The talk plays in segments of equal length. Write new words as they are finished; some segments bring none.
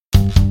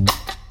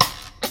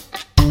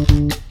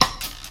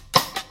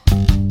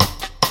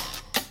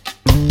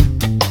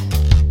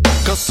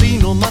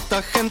Casino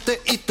mata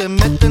gente y te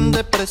mete en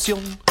depresión.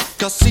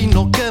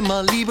 Casino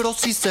quema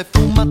libros y se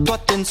fuma tu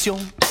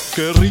atención.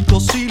 Qué rico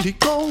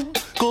silicón,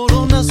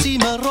 coronas y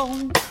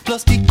marrón.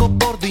 Plástico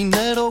por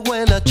dinero,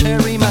 huele a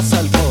cherry más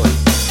alcohol.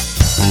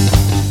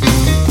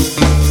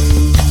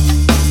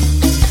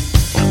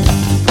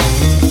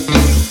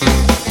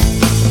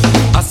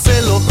 Hace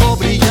el ojo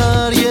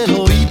brillar y el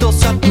oído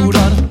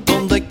saturar.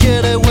 Donde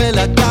quiere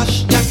huele a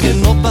cash, ya que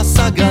no vas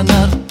a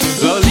ganar.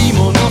 La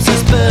limo nos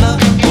espera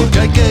porque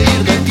hay que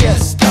ir de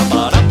fiesta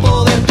para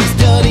poder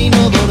pistear y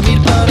no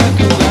dormir para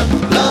jugar.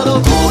 La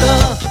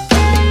locura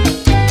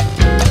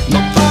no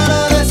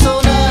para de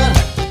sonar.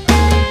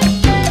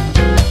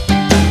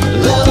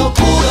 La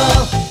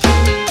locura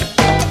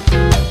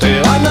te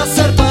van a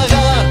hacer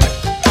pagar.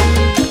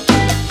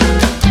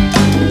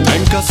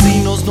 En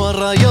casinos no hay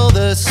rayo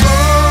de sol,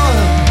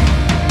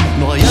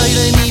 no hay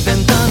aire ni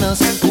ventanas,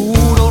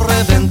 puro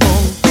reventón.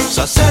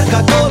 Se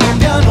acerca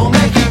colombiano,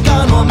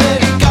 mexicano,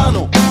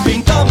 americano.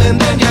 Pintan,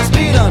 venden y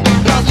aspiran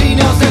las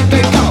líneas del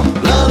pecado.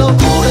 La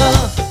locura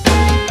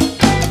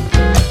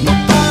no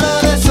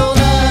para de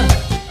sonar.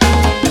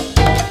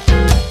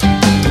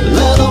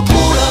 La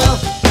locura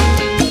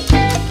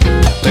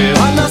te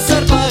van a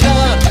hacer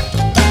pagar.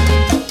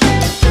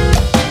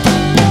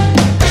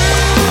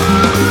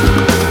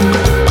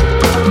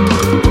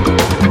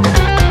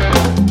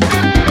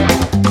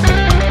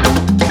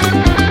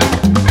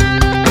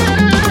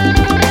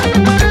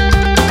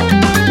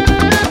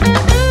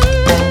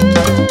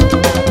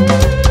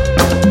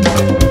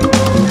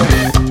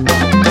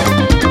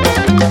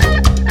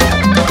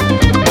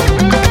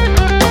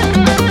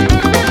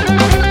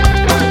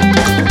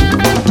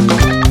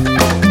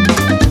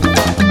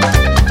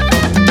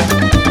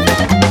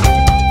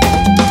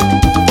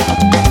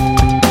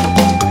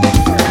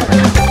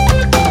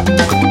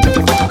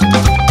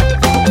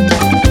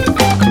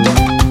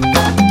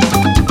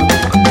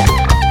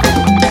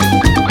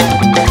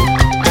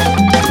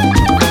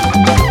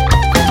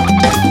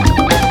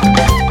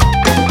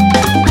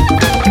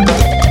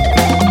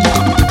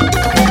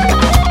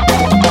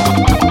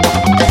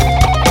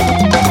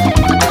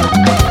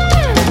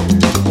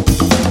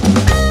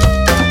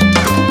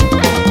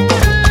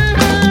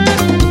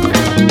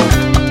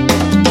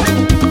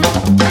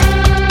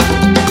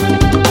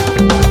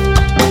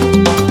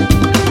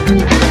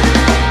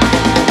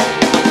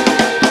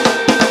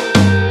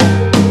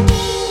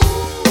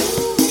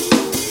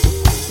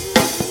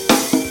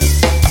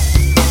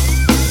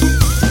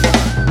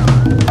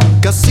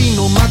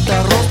 Casino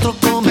mata rostro,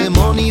 come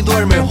money,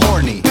 duerme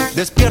horny.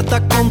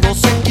 Despierta con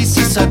 2X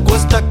y se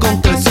acuesta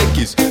con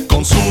 3X.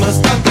 Consume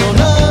hasta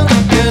clonar,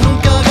 que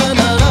nunca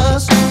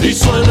ganarás. Y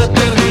suele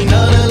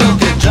terminar en lo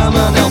que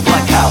llaman el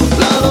blackout.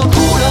 La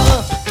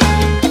locura